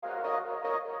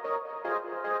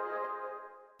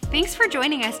Thanks for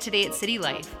joining us today at City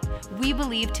Life. We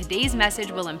believe today's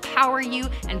message will empower you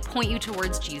and point you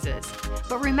towards Jesus.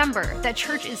 But remember that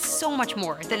church is so much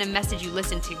more than a message you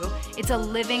listen to. It's a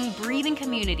living, breathing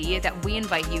community that we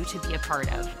invite you to be a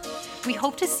part of. We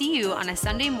hope to see you on a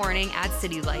Sunday morning at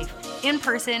City Life, in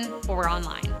person or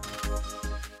online.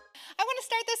 I want to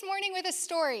start this morning with a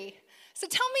story. So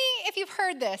tell me if you've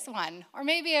heard this one, or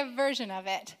maybe a version of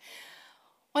it.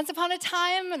 Once upon a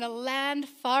time, in a land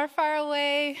far, far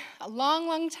away, a long,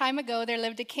 long time ago, there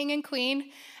lived a king and queen,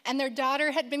 and their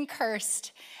daughter had been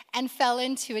cursed and fell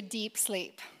into a deep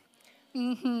sleep.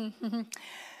 And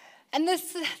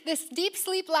this deep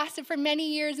sleep lasted for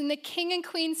many years, and the king and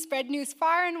queen spread news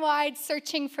far and wide,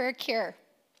 searching for a cure.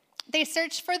 They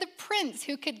searched for the prince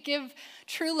who could give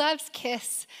true love's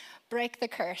kiss, break the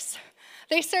curse.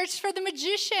 They searched for the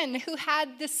magician who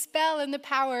had the spell and the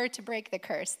power to break the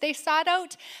curse. They sought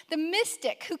out the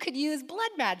mystic who could use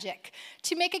blood magic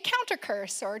to make a counter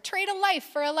curse or trade a life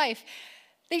for a life.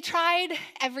 They tried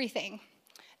everything.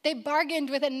 They bargained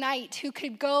with a knight who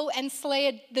could go and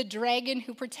slay the dragon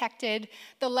who protected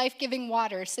the life-giving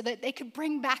water so that they could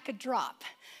bring back a drop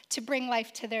to bring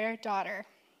life to their daughter.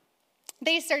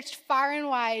 They searched far and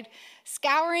wide,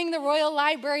 scouring the royal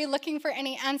library looking for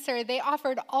any answer. They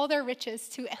offered all their riches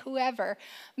to whoever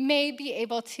may be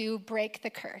able to break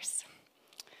the curse.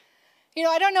 You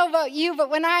know, I don't know about you, but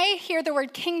when I hear the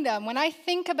word kingdom, when I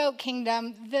think about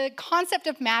kingdom, the concept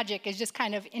of magic is just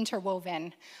kind of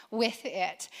interwoven with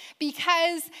it.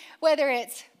 Because whether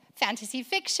it's fantasy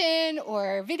fiction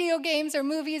or video games or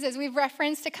movies, as we've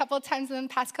referenced a couple of times in the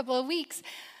past couple of weeks,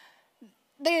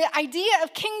 the idea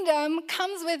of kingdom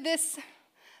comes with this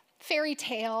fairy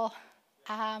tale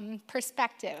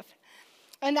perspective.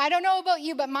 And I don't know about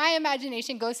you, but my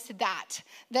imagination goes to that.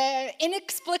 The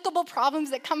inexplicable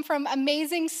problems that come from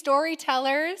amazing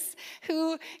storytellers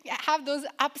who have those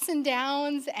ups and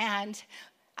downs, and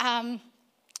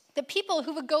the people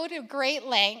who would go to great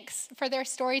lengths for their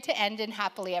story to end in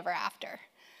happily ever after.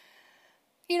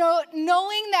 You know,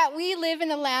 knowing that we live in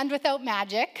a land without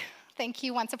magic, thank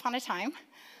you, Once Upon a Time.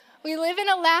 We live in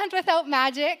a land without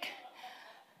magic.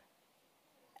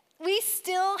 We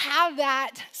still have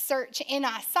that search in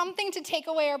us, something to take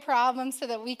away our problems so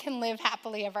that we can live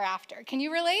happily ever after. Can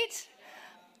you relate?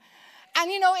 And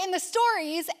you know, in the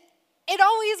stories, it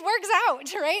always works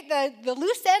out, right? The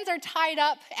loose ends are tied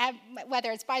up, whether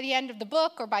it's by the end of the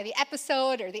book or by the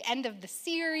episode or the end of the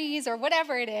series or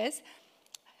whatever it is.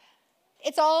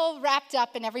 It's all wrapped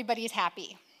up and everybody's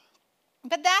happy.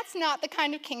 But that's not the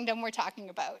kind of kingdom we're talking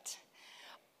about.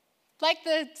 Like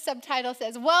the subtitle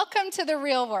says, welcome to the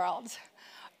real world.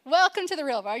 Welcome to the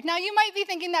real world. Now, you might be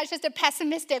thinking that's just a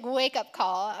pessimistic wake-up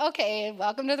call. Okay,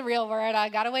 welcome to the real world. I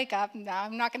got to wake up. No,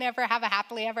 I'm not going to ever have a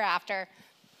happily ever after.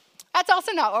 That's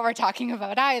also not what we're talking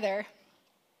about either.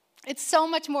 It's so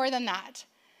much more than that.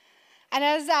 And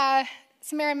as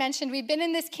Samara mentioned, we've been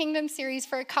in this kingdom series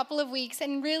for a couple of weeks,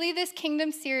 and really this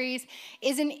kingdom series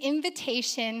is an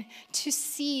invitation to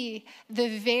see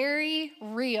the very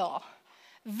real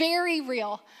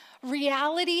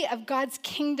reality of God's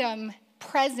kingdom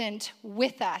present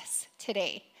with us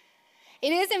today.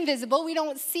 It is invisible. We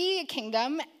don't see a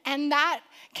kingdom, and that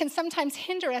can sometimes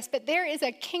hinder us, but there is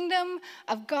a kingdom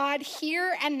of God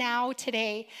here and now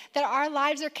today that our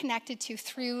lives are connected to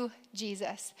through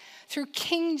Jesus, through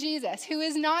King Jesus, who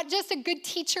is not just a good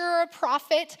teacher or a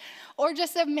prophet or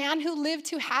just a man who lived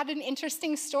who had an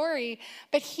interesting story,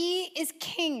 but he is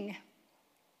king.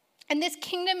 And this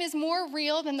kingdom is more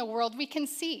real than the world we can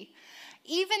see.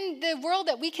 Even the world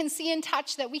that we can see and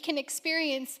touch, that we can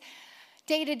experience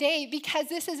day to day, because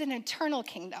this is an eternal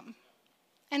kingdom.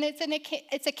 And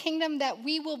it's a kingdom that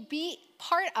we will be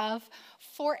part of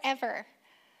forever.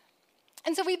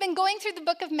 And so we've been going through the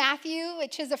book of Matthew,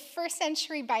 which is a first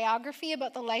century biography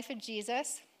about the life of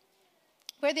Jesus,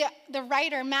 where the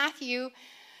writer, Matthew,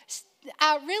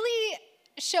 really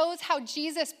shows how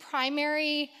Jesus'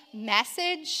 primary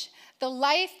message, the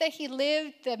life that he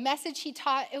lived, the message he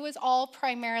taught, it was all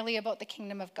primarily about the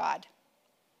kingdom of God.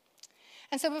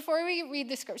 And so before we read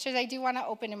the scriptures, I do want to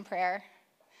open in prayer.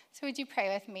 So would you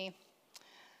pray with me?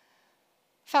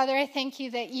 Father, I thank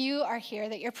you that you are here,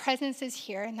 that your presence is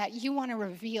here, and that you want to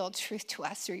reveal truth to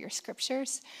us through your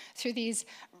scriptures, through these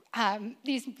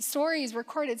stories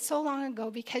recorded so long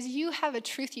ago, because you have a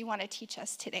truth you want to teach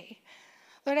us today.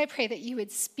 Lord, I pray that you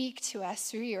would speak to us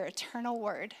through your eternal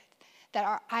word, that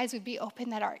our eyes would be open,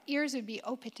 that our ears would be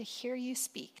open to hear you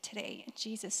speak today. In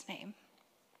Jesus' name,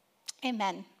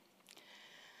 amen.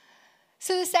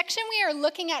 So the section we are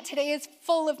looking at today is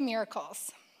full of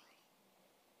miracles.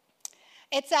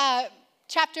 It's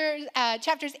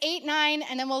chapters 8, 9,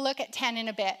 and then we'll look at 10 in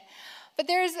a bit. But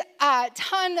there's a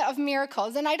ton of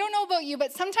miracles. And I don't know about you,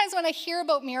 but sometimes when I hear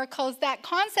about miracles, that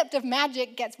concept of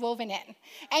magic gets woven in.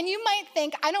 And you might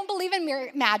think, I don't believe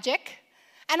in magic,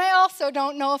 and I also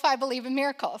don't know if I believe in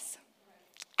miracles.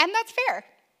 And that's fair.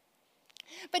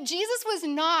 But Jesus was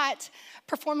not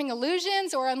performing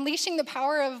illusions or unleashing the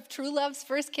power of true love's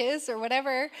first kiss or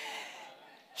whatever.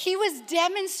 He was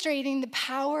demonstrating the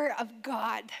power of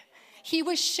God. He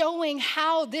was showing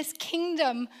how this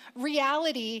kingdom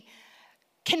reality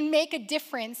can make a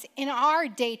difference in our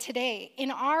day-to-day, in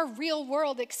our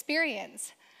real-world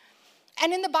experience.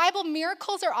 And in the Bible,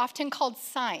 miracles are often called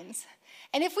signs.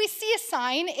 And if we see a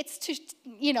sign, it's to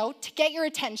get your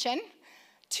attention,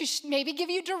 to maybe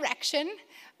give you direction,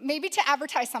 maybe to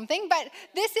advertise something, but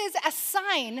this is a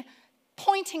sign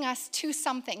pointing us to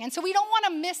something. And so we don't want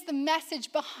to miss the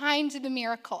message behind the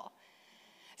miracle.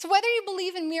 So whether you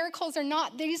believe in miracles or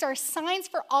not, these are signs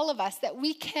for all of us that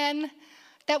we can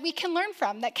learn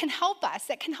from, that can help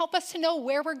us to know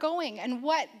where we're going and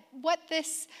what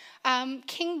this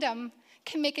kingdom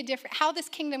can make a difference, how this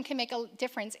kingdom can make a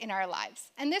difference in our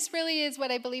lives. And this really is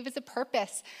what I believe is the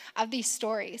purpose of these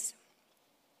stories.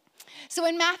 So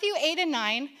in Matthew 8 and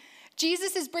 9,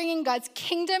 Jesus is bringing God's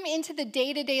kingdom into the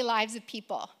day-to-day lives of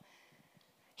people.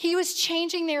 He was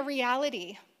changing their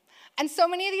reality. And so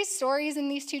many of these stories in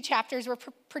these two chapters were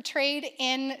portrayed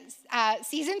in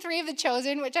season 3 of The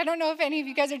Chosen, which I don't know if any of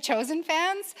you guys are Chosen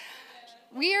fans.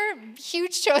 We are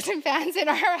huge Chosen fans in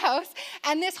our house.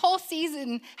 And this whole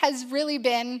season has really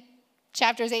been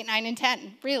chapters 8, 9, and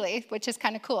 10, really, which is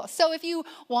kind of cool. So if you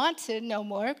want to know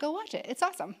more, go watch it. It's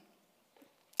awesome.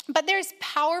 But there's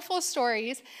powerful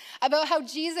stories about how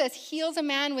Jesus heals a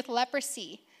man with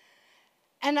leprosy.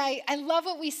 And I love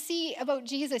what we see about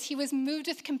Jesus. He was moved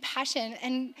with compassion.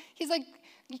 And he's like,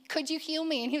 could you heal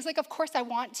me? And he was like, of course I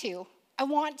want to. I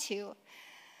want to.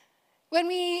 When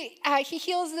he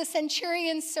heals the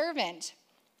centurion's servant,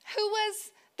 who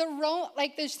was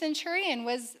the centurion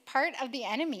was part of the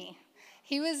enemy.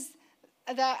 He was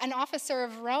an officer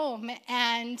of Rome.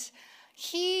 And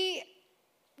he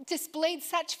displayed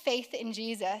such faith in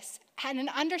Jesus and an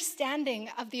understanding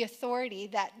of the authority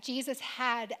that Jesus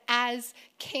had as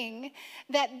king,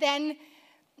 that then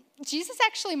Jesus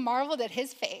actually marveled at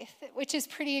his faith, which is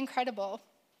pretty incredible.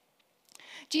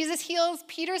 Jesus heals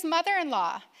Peter's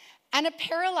mother-in-law and a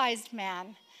paralyzed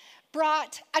man,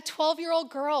 brought a 12-year-old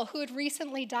girl who had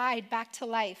recently died back to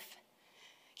life,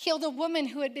 healed a woman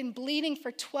who had been bleeding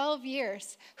for 12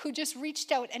 years, who just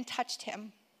reached out and touched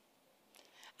him.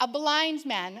 A blind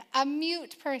man, a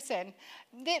mute person.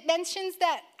 It mentions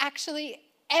that actually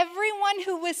everyone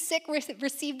who was sick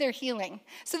received their healing.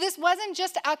 So this wasn't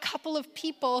just a couple of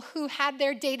people who had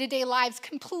their day-to-day lives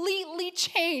completely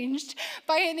changed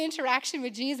by an interaction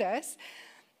with Jesus,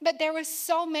 but there were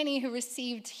so many who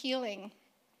received healing.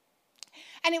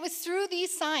 And it was through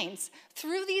these signs,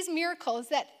 through these miracles,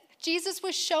 that Jesus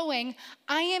was showing,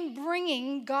 I am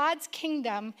bringing God's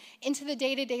kingdom into the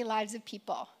day-to-day lives of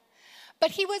people. But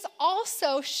he was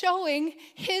also showing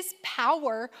his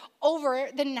power over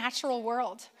the natural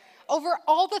world, over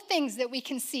all the things that we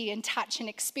can see and touch and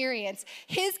experience.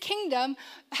 His kingdom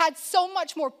had so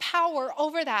much more power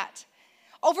over that,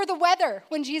 over the weather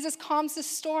when Jesus calms the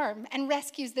storm and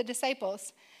rescues the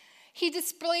disciples. He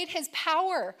displayed his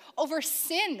power over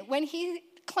sin when he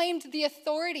claimed the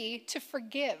authority to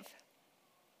forgive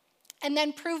and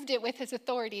then proved it with his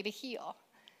authority to heal.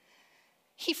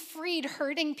 He freed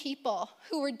hurting people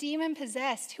who were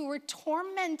demon-possessed, who were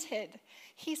tormented.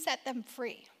 He set them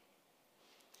free.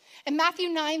 In Matthew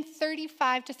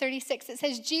 9:35-36, it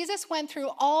says, Jesus went through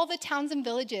all the towns and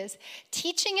villages,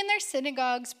 teaching in their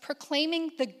synagogues, proclaiming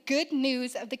the good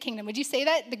news of the kingdom. Would you say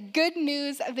that? The good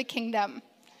news of the kingdom.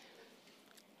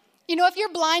 You know, if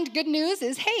you're blind, good news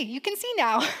is, hey, you can see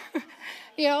now.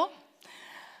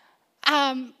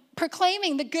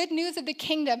 Proclaiming the good news of the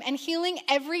kingdom and healing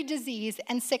every disease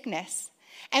and sickness.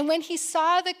 And when he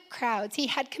saw the crowds, he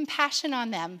had compassion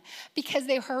on them because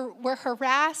they were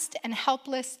harassed and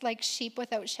helpless like sheep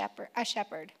without a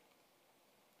shepherd.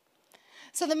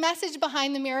 So the message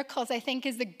behind the miracles, I think,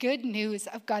 is the good news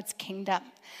of God's kingdom.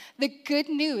 The good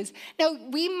news. Now,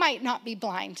 we might not be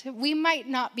blind. We might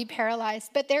not be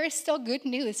paralyzed, but there is still good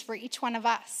news for each one of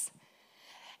us.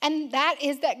 And that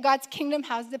is that God's kingdom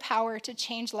has the power to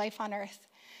change life on earth.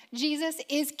 Jesus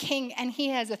is king, and he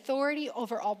has authority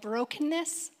over all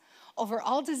brokenness, over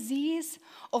all disease,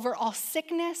 over all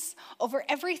sickness, over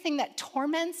everything that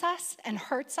torments us and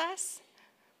hurts us.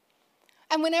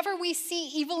 And whenever we see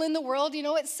evil in the world,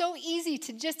 it's so easy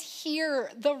to just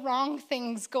hear the wrong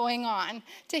things going on,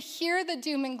 to hear the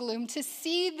doom and gloom, to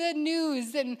see the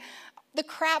news and the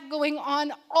crap going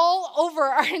on all over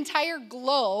our entire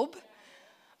globe.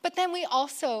 But then we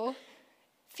also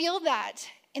feel that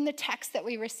in the text that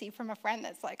we receive from a friend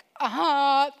that's like,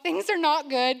 things are not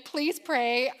good. Please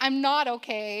pray. I'm not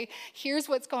okay. Here's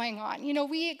what's going on.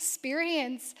 We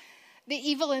experience the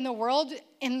evil in the world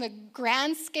in the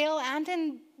grand scale and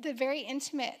in the very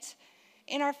intimate,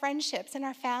 in our friendships, in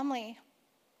our family.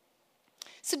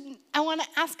 So I want to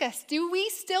ask us, do we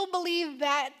still believe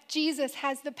that Jesus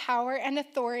has the power and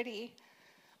authority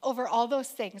over all those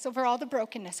things, over all the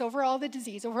brokenness, over all the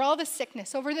disease, over all the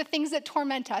sickness, over the things that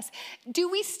torment us? Do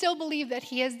we still believe that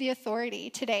he has the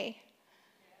authority today?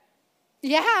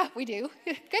 Yeah, we do.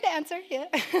 Good answer, yeah.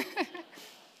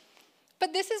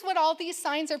 But this is what all these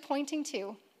signs are pointing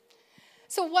to.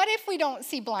 So what if we don't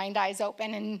see blind eyes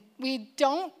open and we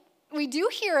do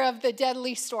hear of the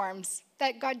deadly storms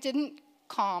that God didn't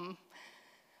calm?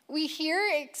 We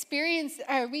experience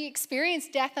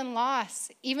death and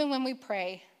loss even when we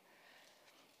pray.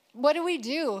 What do we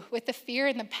do with the fear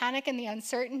and the panic and the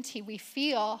uncertainty we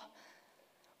feel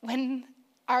when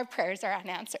our prayers are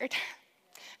unanswered?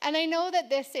 And I know that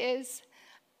this is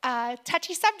a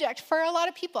touchy subject for a lot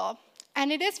of people,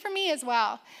 and it is for me as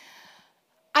well.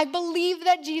 I believe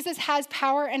that Jesus has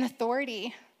power and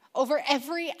authority over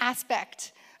every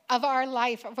aspect of our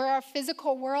life, over our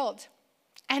physical world.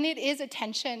 And it is a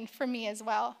tension for me as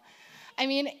well. I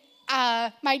mean,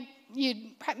 you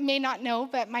may not know,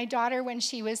 but my daughter, when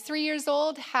she was 3 years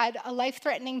old, had a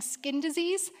life-threatening skin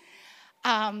disease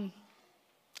that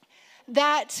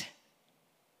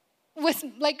was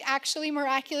actually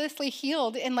miraculously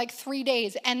healed in 3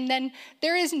 days. And then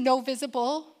there is no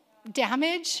visible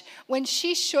damage when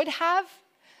she should have,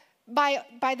 by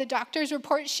the doctor's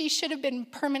report, she should have been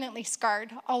permanently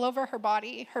scarred all over her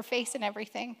body, her face and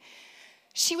everything.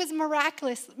 She was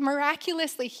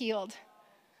miraculously healed.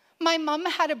 My mom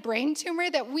had a brain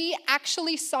tumor that we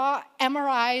actually saw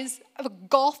MRIs of a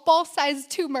golf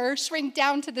ball-sized tumor shrink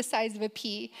down to the size of a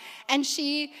pea. And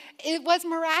it was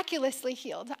miraculously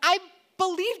healed. I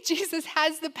believe Jesus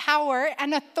has the power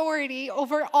and authority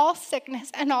over all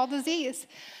sickness and all diseases.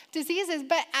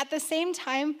 But at the same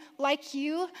time, like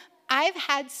you, I've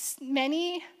had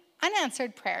many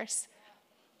unanswered prayers.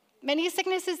 Many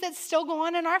sicknesses that still go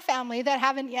on in our family that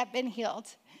haven't yet been healed.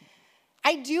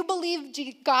 I do believe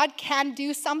God can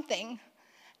do something.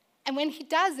 And when he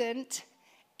doesn't,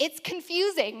 it's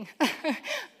confusing.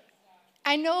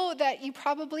 I know that you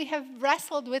probably have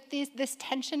wrestled with this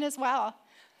tension as well.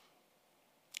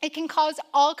 It can cause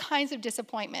all kinds of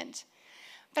disappointment.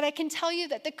 But I can tell you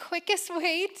that the quickest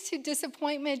way to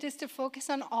disappointment is to focus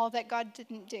on all that God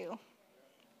didn't do.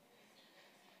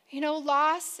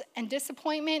 Loss and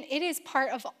disappointment, it is part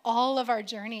of all of our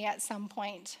journey at some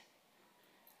point.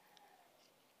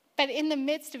 But in the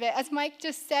midst of it, as Mike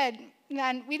just said,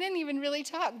 man, we didn't even really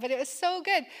talk, but it was so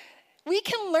good. We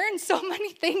can learn so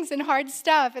many things in hard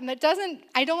stuff, and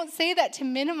I don't say that to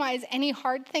minimize any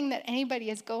hard thing that anybody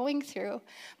is going through,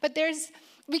 but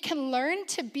we can learn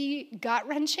to be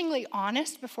gut-wrenchingly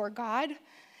honest before God,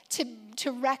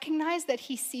 to recognize that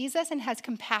he sees us and has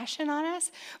compassion on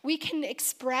us. We can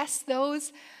express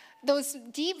those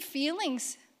deep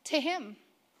feelings to him.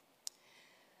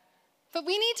 But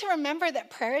we need to remember that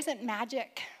prayer isn't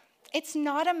magic. It's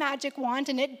not a magic wand,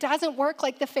 and it doesn't work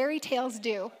like the fairy tales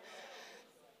do.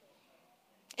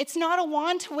 It's not a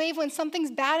wand to wave when something's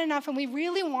bad enough and we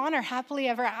really want our happily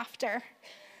ever after.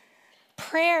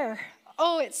 Prayer,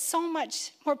 it's so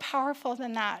much more powerful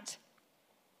than that.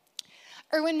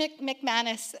 Erwin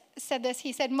McManus said this.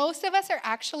 He said, most of us are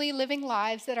actually living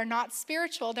lives that are not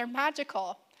spiritual, they're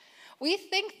magical. We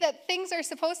think that things are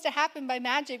supposed to happen by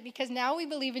magic because now we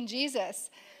believe in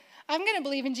Jesus. I'm going to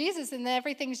believe in Jesus and then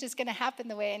everything's just going to happen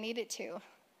the way I need it to.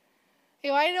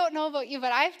 I don't know about you,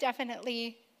 but I've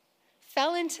definitely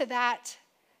fell into that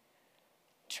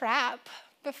trap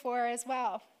before as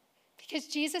well. Because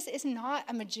Jesus is not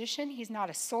a magician. He's not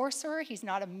a sorcerer. He's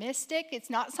not a mystic. It's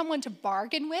not someone to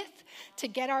bargain with to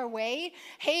get our way.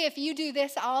 Hey, if you do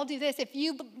this, I'll do this.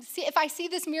 If I see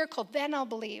this miracle, then I'll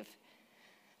believe.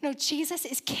 No, Jesus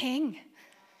is king.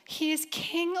 He is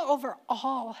king over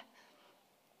all.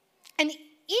 And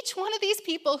each one of these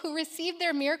people who received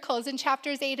their miracles in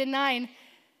chapters 8 and 9,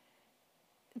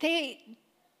 they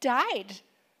died.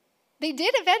 They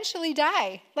did eventually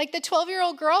die. Like the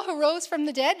 12-year-old girl who rose from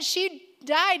the dead, she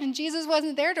died and Jesus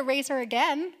wasn't there to raise her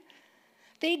again.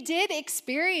 They did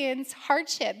experience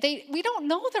hardship. We don't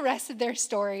know the rest of their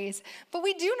stories, but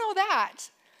we do know that.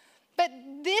 But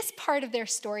this part of their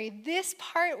story, this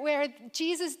part where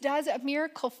Jesus does a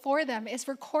miracle for them, is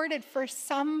recorded for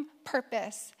some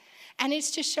purpose. And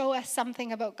it's to show us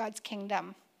something about God's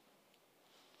kingdom.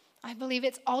 I believe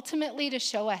it's ultimately to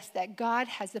show us that God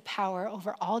has the power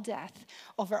over all death,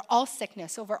 over all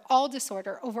sickness, over all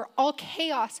disorder, over all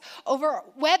chaos, over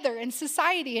weather and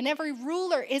society, and every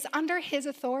ruler is under his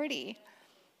authority.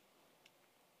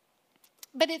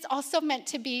 But it's also meant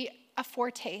to be a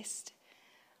foretaste,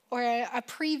 or a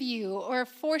preview, or a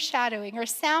foreshadowing, or a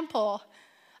sample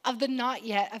of the not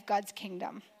yet of God's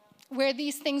kingdom, where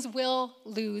these things will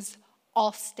lose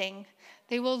all sting.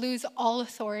 They will lose all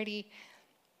authority.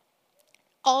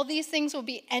 All these things will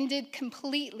be ended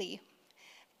completely.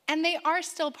 And they are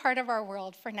still part of our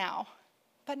world for now,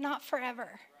 but not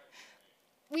forever.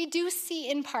 We do see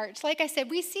in part. Like I said,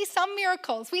 we see some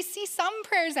miracles. We see some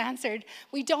prayers answered.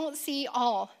 We don't see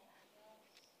all.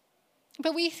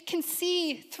 But we can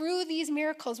see through these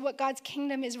miracles what God's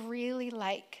kingdom is really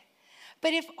like.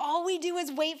 But if all we do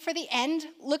is wait for the end,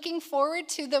 looking forward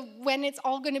to when it's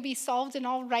all going to be solved and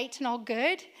all right and all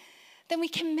good, then we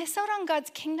can miss out on God's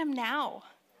kingdom now.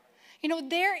 You know,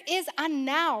 there is a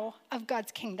now of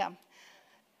God's kingdom,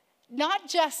 not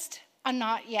just a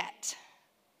not yet.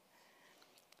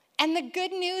 And the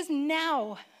good news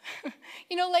now,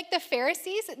 you know, like the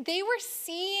Pharisees, they were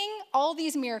seeing all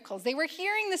these miracles. They were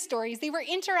hearing the stories. They were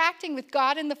interacting with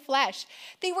God in the flesh.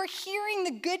 They were hearing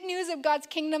the good news of God's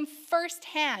kingdom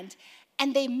firsthand,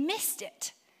 and they missed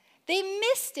it. They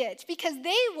missed it because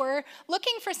they were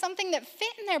looking for something that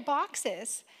fit in their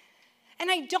boxes. And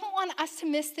I don't want us to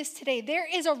miss this today. There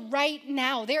is a right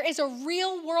now. There is a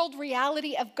real world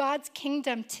reality of God's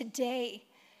kingdom today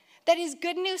that is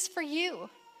good news for you.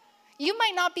 You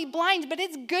might not be blind, but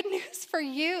it's good news for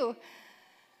you.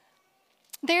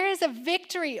 There is a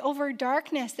victory over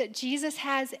darkness that Jesus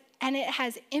has, and it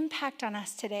has impact on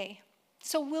us today.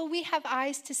 So will we have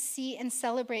eyes to see and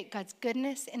celebrate God's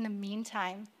goodness in the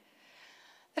meantime?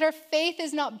 That our faith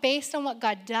is not based on what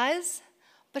God does,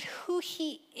 but who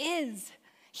he is.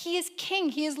 He is King,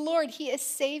 he is Lord, he is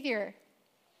Savior.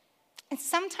 And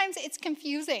sometimes it's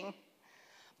confusing.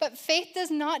 But faith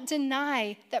does not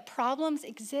deny that problems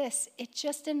exist. It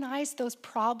just denies those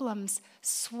problems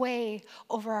sway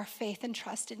over our faith and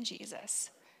trust in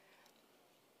Jesus.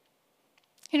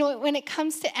 You know, when it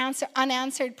comes to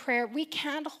unanswered prayer, we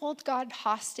can't hold God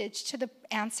hostage to the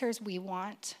answers we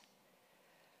want.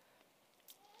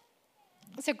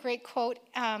 It's a great quote.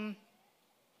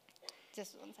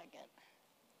 Just 1 second.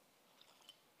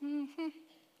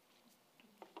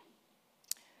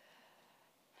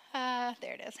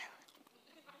 There it is.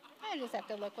 I just have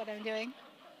to look what I'm doing.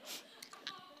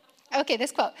 Okay,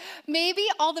 this quote. Maybe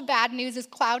all the bad news is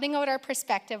clouding out our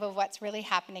perspective of what's really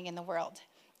happening in the world.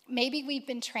 Maybe we've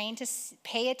been trained to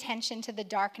pay attention to the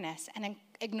darkness and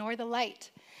ignore the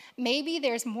light. Maybe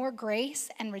there's more grace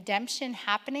and redemption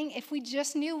happening if we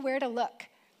just knew where to look.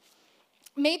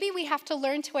 Maybe we have to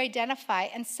learn to identify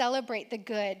and celebrate the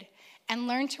good and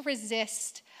learn to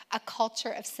resist a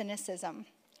culture of cynicism.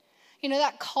 You know,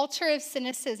 that culture of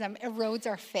cynicism erodes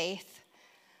our faith.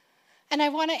 And I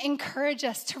want to encourage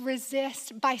us to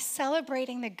resist by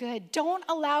celebrating the good. Don't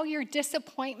allow your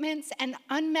disappointments and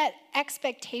unmet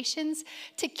expectations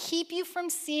to keep you from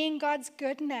seeing God's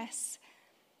goodness.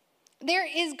 There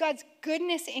is God's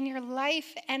goodness in your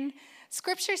life, and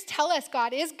scriptures tell us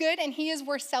God is good and he is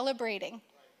worth celebrating.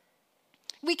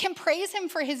 We can praise him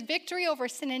for his victory over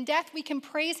sin and death. We can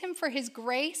praise him for his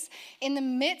grace in the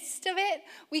midst of it.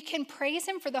 We can praise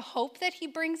him for the hope that he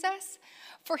brings us,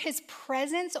 for his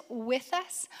presence with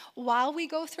us while we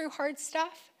go through hard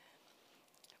stuff.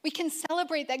 We can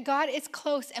celebrate that God is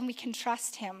close and we can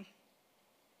trust him.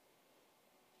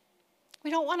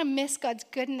 We don't want to miss God's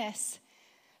goodness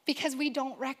because we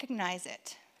don't recognize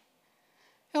it.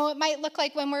 You know, it might look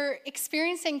like when we're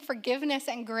experiencing forgiveness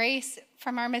and grace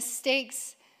from our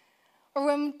mistakes, or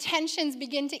when tensions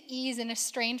begin to ease in a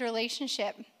strained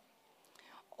relationship,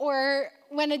 or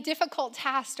when a difficult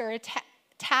task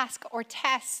or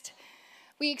test,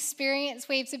 we experience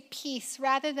waves of peace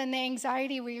rather than the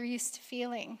anxiety we're used to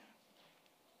feeling.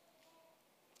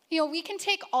 You know, we can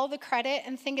take all the credit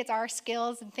and think it's our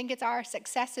skills and think it's our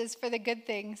successes for the good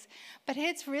things, but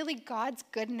it's really God's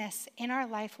goodness in our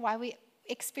life why we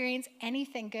experience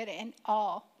anything good in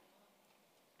all.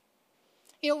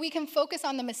 You know, we can focus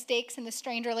on the mistakes and the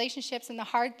strained relationships and the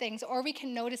hard things, or we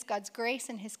can notice God's grace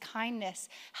and his kindness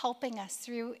helping us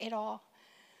through it all.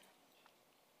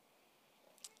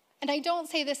 And I don't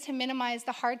say this to minimize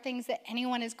the hard things that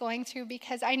anyone is going through,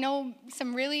 because I know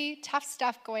some really tough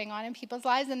stuff going on in people's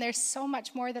lives, and there's so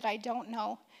much more that I don't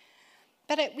know.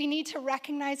 but we need to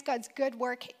recognize God's good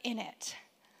work in it.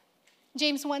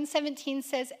 James 1:17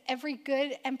 says, every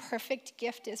good and perfect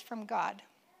gift is from God.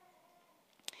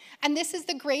 And this is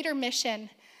the greater mission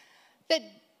that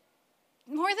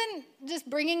more than just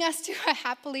bringing us to a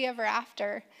happily ever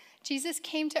after, Jesus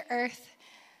came to earth.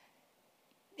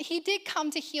 He did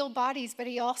come to heal bodies, but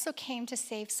he also came to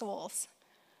save souls,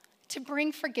 to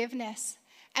bring forgiveness.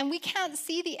 And we can't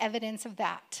see the evidence of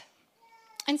that.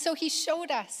 And so he showed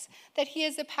us that he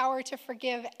has the power to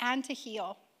forgive and to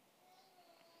heal.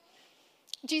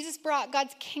 Jesus brought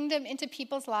God's kingdom into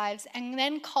people's lives and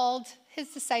then called his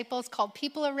disciples, called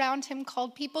people around him,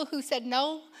 called people who said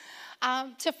no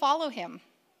to follow him.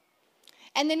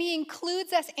 And then he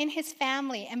includes us in his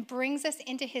family and brings us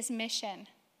into his mission.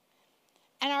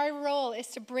 And our role is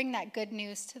to bring that good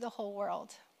news to the whole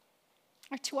world,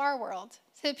 or to our world,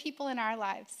 to the people in our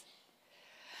lives.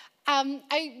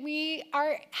 We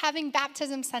are having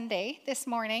Baptism Sunday this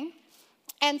morning.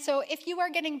 And so if you are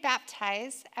getting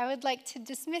baptized, I would like to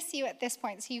dismiss you at this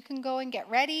point so you can go and get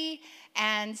ready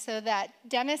and so that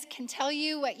Dennis can tell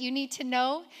you what you need to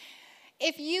know.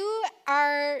 If you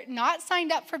are not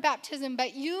signed up for baptism,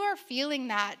 but you are feeling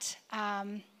that,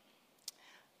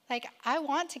 like, I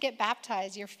want to get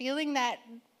baptized, you're feeling that,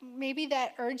 maybe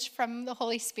that urge from the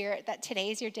Holy Spirit that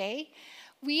today's your day,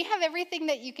 we have everything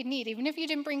that you can need, even if you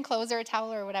didn't bring clothes or a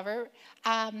towel or whatever.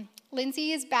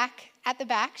 Lindsay is back at the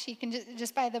back. She can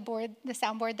just by the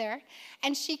soundboard there.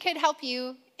 And she could help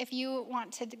you if you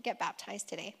want to get baptized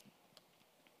today.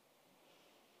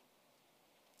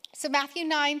 So Matthew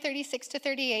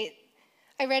 9:36-38.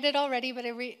 I read it already, but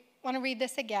I want to read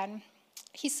this again.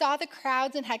 He saw the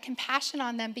crowds and had compassion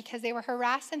on them because they were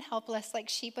harassed and helpless like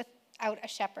sheep without a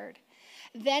shepherd.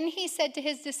 Then he said to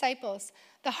his disciples,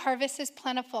 the harvest is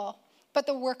plentiful, but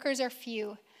the workers are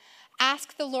few.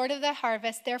 Ask the Lord of the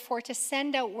harvest, therefore, to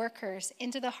send out workers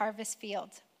into the harvest field.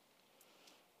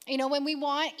 You know, when we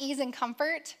want ease and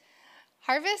comfort,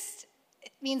 harvest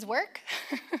means work.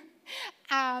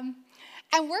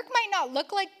 And work might not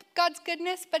look like God's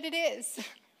goodness, but it is.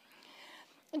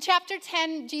 In chapter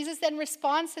 10, Jesus then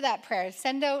responds to that prayer,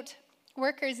 send out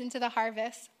workers into the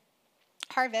harvest,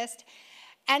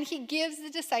 and he gives the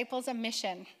disciples a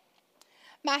mission.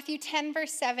 Matthew 10,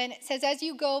 verse 7, it says, as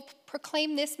you go,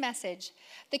 proclaim this message.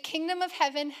 The kingdom of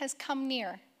heaven has come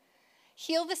near.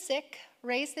 Heal the sick,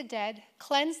 raise the dead,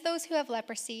 cleanse those who have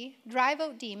leprosy, drive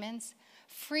out demons.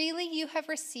 Freely you have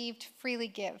received, freely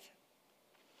give.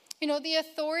 You know, the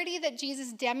authority that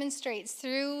Jesus demonstrates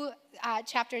through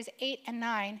chapters 8 and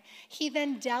 9, he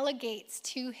then delegates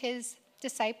to his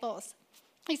disciples.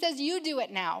 He says, you do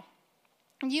it now.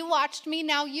 You watched me,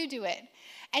 now you do it.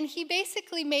 And he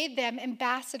basically made them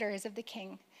ambassadors of the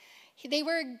king. They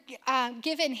were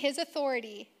given his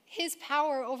authority, his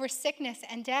power over sickness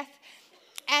and death,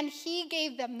 and he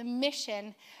gave them the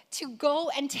mission to go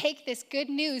and take this good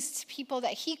news to people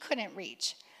that he couldn't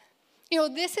reach. You know,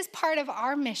 this is part of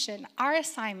our mission, our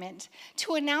assignment,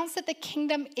 to announce that the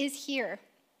kingdom is here.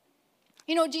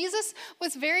 You know, Jesus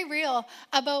was very real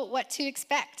about what to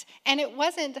expect, and it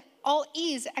wasn't all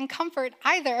ease and comfort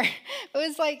either. It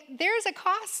was like, there's a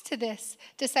cost to this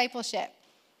discipleship.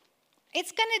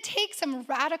 It's going to take some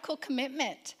radical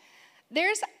commitment.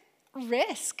 There's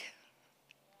risk.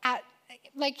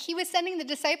 Like, he was sending the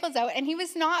disciples out, and he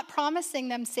was not promising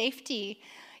them safety.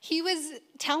 He was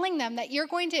telling them that you're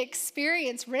going to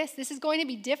experience risk. This is going to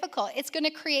be difficult. It's going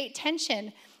to create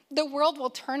tension. The world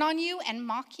will turn on you and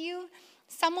mock you.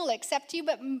 Some will accept you,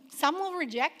 but some will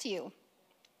reject you.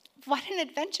 What an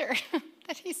adventure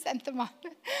that he sent them on.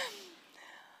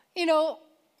 You know,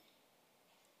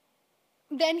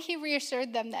 then he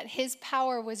reassured them that his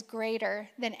power was greater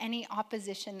than any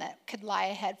opposition that could lie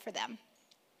ahead for them.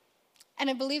 And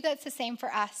I believe that's the same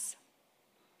for us.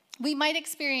 We might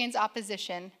experience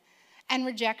opposition and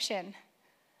rejection,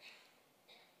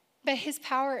 but his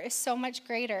power is so much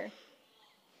greater.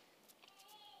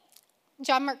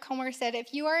 John Mark Comer said,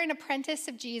 if you are an apprentice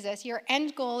of Jesus, your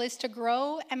end goal is to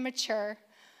grow and mature,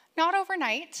 not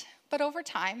overnight, but over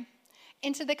time,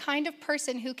 into the kind of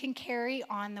person who can carry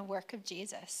on the work of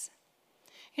Jesus.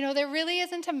 You know, there really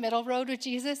isn't a middle road with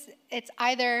Jesus. It's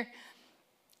either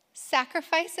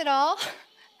sacrifice it all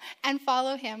and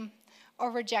follow him, or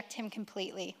reject him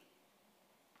completely.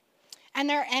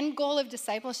 And our end goal of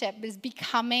discipleship is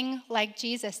becoming like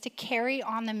Jesus, to carry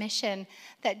on the mission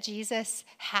that Jesus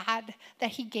had, that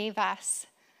he gave us.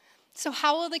 So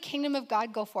how will the kingdom of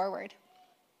God go forward?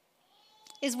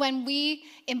 Is when we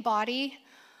embody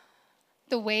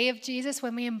the way of Jesus,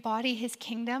 when we embody his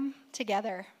kingdom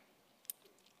together.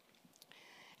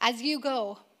 As you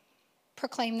go,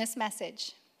 proclaim this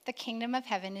message. The kingdom of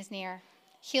heaven is near.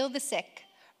 heal the sick,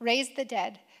 raise the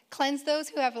dead, cleanse those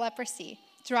who have leprosy,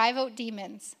 drive out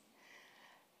demons.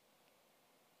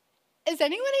 Is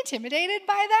anyone intimidated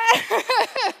by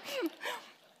that?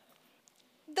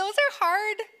 Those are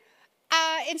hard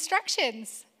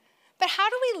instructions. But how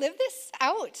do we live this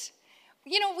out?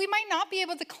 You know, we might not be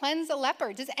able to cleanse a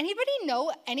leper. Does anybody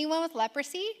know anyone with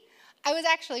leprosy? I was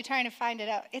actually trying to find it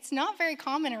out. It's not very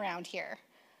common around here.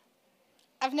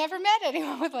 I've never met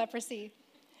anyone with leprosy.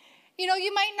 You know,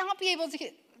 you might not be able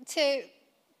to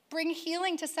bring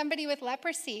healing to somebody with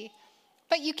leprosy,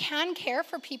 but you can care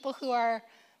for people who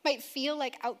might feel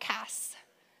like outcasts,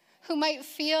 who might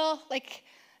feel like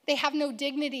they have no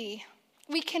dignity.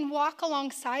 We can walk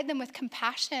alongside them with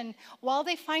compassion while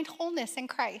they find wholeness in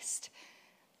Christ.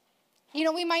 You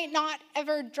know, we might not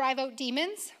ever drive out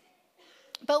demons,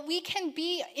 but we can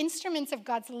be instruments of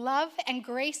God's love and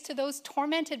grace to those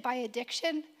tormented by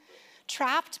addiction,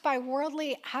 trapped by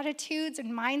worldly attitudes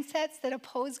and mindsets that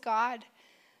oppose God.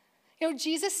 You know,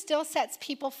 Jesus still sets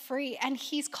people free, and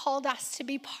he's called us to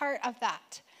be part of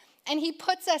that. And he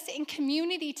puts us in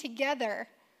community together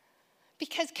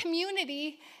because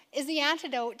community is the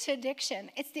antidote to addiction.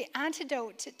 It's the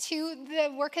antidote to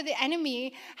the work of the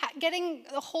enemy getting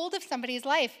a hold of somebody's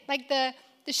life. Like the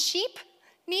sheep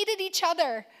needed each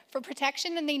other for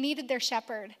protection, and they needed their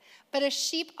shepherd. But a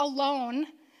sheep alone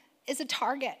is a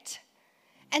target.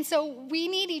 And so we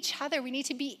need each other. We need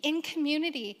to be in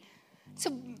community.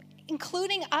 So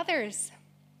including others.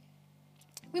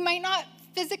 We might not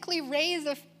physically raise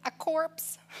a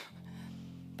corpse,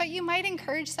 but you might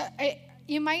encounter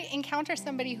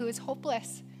somebody who is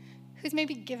hopeless, who's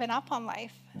maybe given up on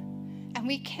life. And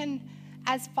we can,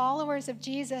 as followers of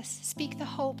Jesus, speak the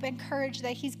hope and courage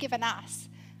that he's given us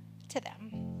to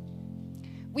them.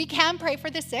 We can pray for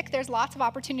the sick. There's lots of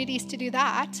opportunities to do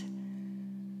that.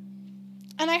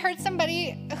 And I heard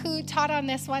somebody who taught on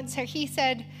this once, or he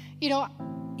said, you know,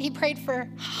 he prayed for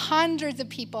hundreds of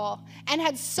people and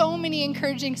had so many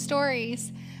encouraging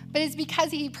stories, but it's because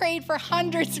he prayed for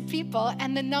hundreds of people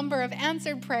and the number of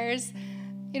answered prayers,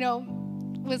 you know,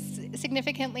 was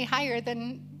significantly higher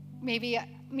than maybe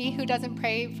me who doesn't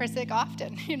pray for sick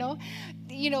often, you know.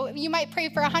 You might pray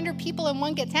for 100 people and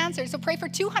one gets answered, so pray for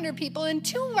 200 people and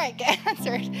 2 might get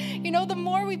answered. You know, the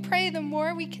more we pray, the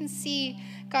more we can see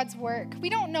God's work. We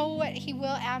don't know what he will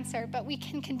answer, but we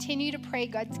can continue to pray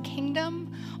God's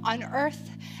kingdom on earth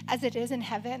as it is in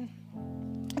heaven.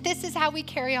 This is how we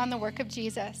carry on the work of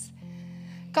Jesus.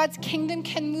 God's kingdom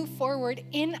can move forward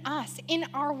in us, in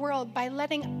our world, by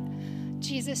letting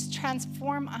Jesus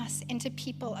transform us into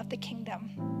people of the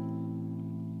kingdom.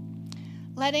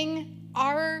 Letting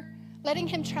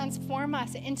him transform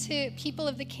us into people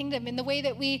of the kingdom in the way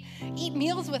that we eat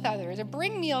meals with others or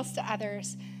bring meals to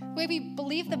others, the way we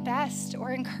believe the best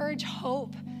or encourage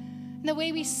hope, and the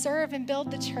way we serve and build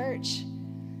the church,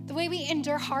 the way we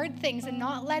endure hard things and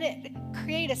not let it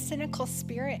create a cynical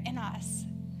spirit in us.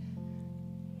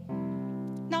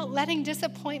 Not letting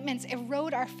disappointments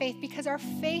erode our faith, because our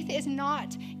faith is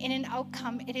not in an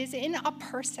outcome, it is in a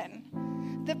person,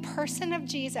 the person of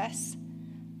Jesus.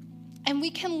 And we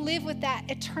can live with that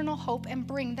eternal hope and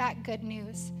bring that good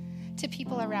news to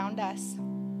people around us.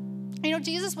 You know,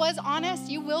 Jesus was honest.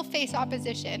 You will face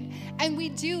opposition, and we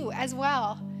do as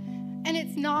well. And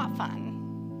it's not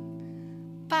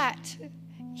fun. But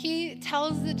he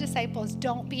tells the disciples,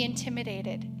 don't be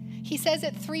intimidated. He says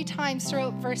it 3 times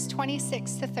throughout verse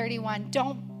 26 to 31.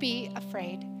 Don't be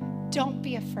afraid. Don't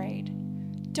be afraid.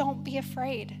 Don't be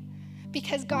afraid.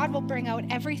 Because God will bring out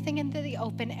everything into the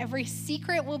open. Every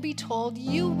secret will be told.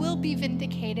 You will be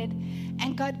vindicated.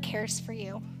 And God cares for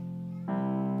you.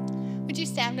 Would you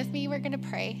stand with me? We're going to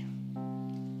pray.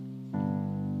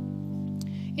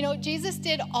 You know, Jesus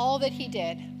did all that he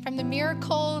did. From the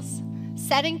miracles,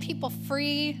 setting people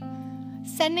free,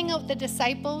 sending out the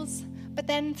disciples. But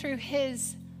then through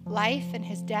his life and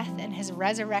his death and his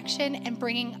resurrection and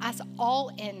bringing us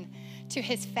all in to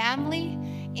his family,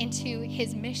 into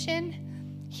his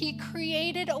mission, he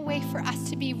created a way for us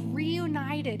to be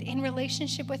reunited in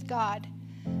relationship with God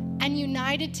and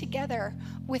united together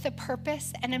with a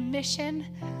purpose and a mission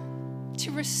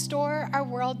to restore our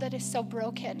world that is so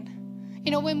broken.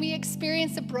 You know, when we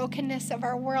experience the brokenness of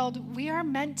our world, we are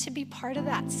meant to be part of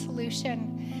that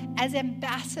solution. As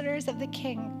ambassadors of the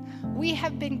King, we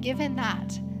have been given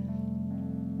that.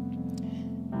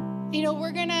 You know,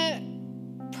 we're going to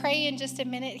pray in just a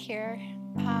minute here.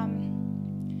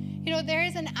 You know, there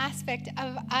is an aspect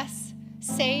of us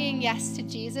saying yes to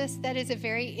Jesus that is a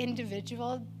very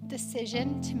individual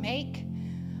decision to make,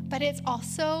 but it's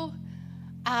also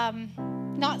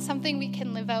not something we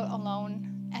can live out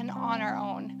alone and on our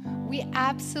own. we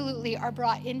absolutely are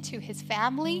brought into his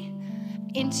family,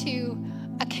 into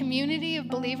a community of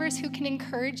believers who can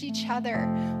encourage each other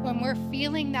when we're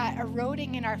feeling that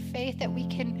eroding in our faith, that we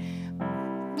can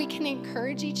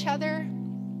encourage each other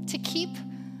to keep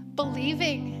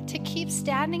believing, to keep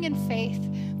standing in faith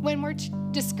when we're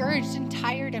discouraged and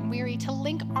tired and weary, to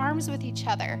link arms with each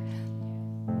other.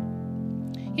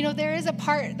 You know, there is a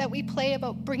part that we play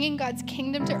about bringing God's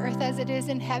kingdom to earth as it is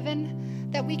in heaven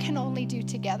that we can only do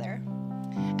together.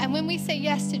 And when we say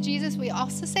yes to Jesus, we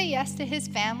also say yes to his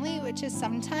family, which is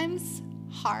sometimes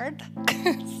hard.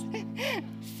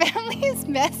 Family is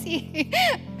messy.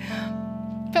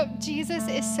 But Jesus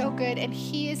is so good, and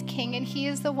he is king, and he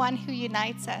is the one who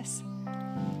unites us.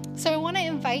 So I want to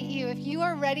invite you, if you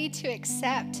are ready to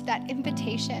accept that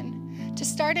invitation to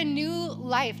start a new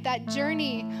life, that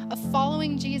journey of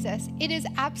following Jesus, it is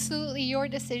absolutely your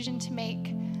decision to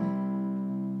make.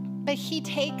 But he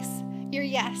takes your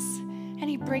yes and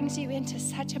he brings you into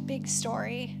such a big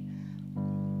story.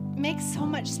 It makes so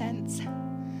much sense.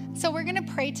 So we're going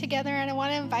to pray together, and I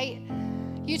want to invite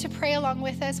you to pray along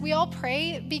with us. We all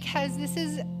pray because this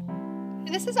is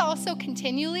also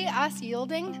continually us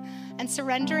yielding and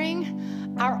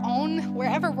surrendering our own,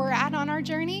 wherever we're at on our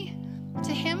journey,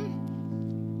 to him.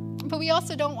 But we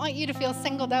also don't want you to feel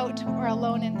singled out or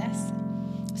alone in this.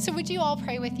 So would you all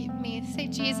pray with me? Say,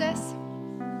 Jesus,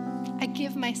 I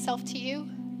give myself to you.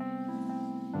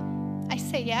 I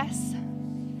say yes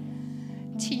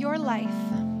to your life.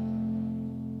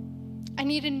 I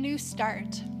need a new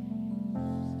start.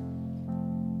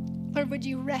 Lord, would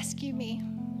you rescue me?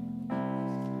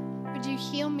 Would you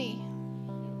heal me?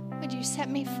 Would you set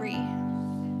me free?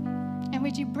 And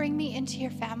would you bring me into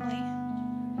your family?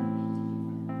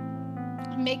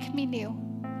 Make me new.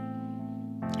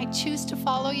 I choose to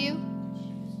follow you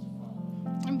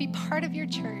and be part of your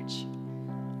church.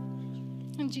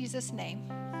 In Jesus' name,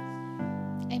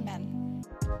 amen.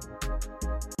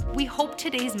 We hope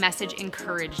today's message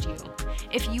encouraged you.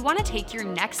 If you want to take your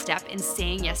next step in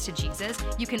saying yes to Jesus,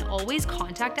 you can always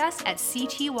contact us at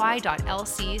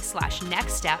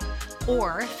cty.lc/nextstep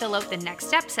or fill out the next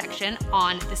step section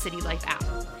on the City Life app.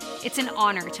 It's an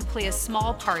honor to play a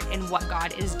small part in what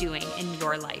God is doing in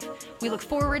your life. We look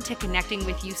forward to connecting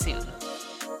with you soon.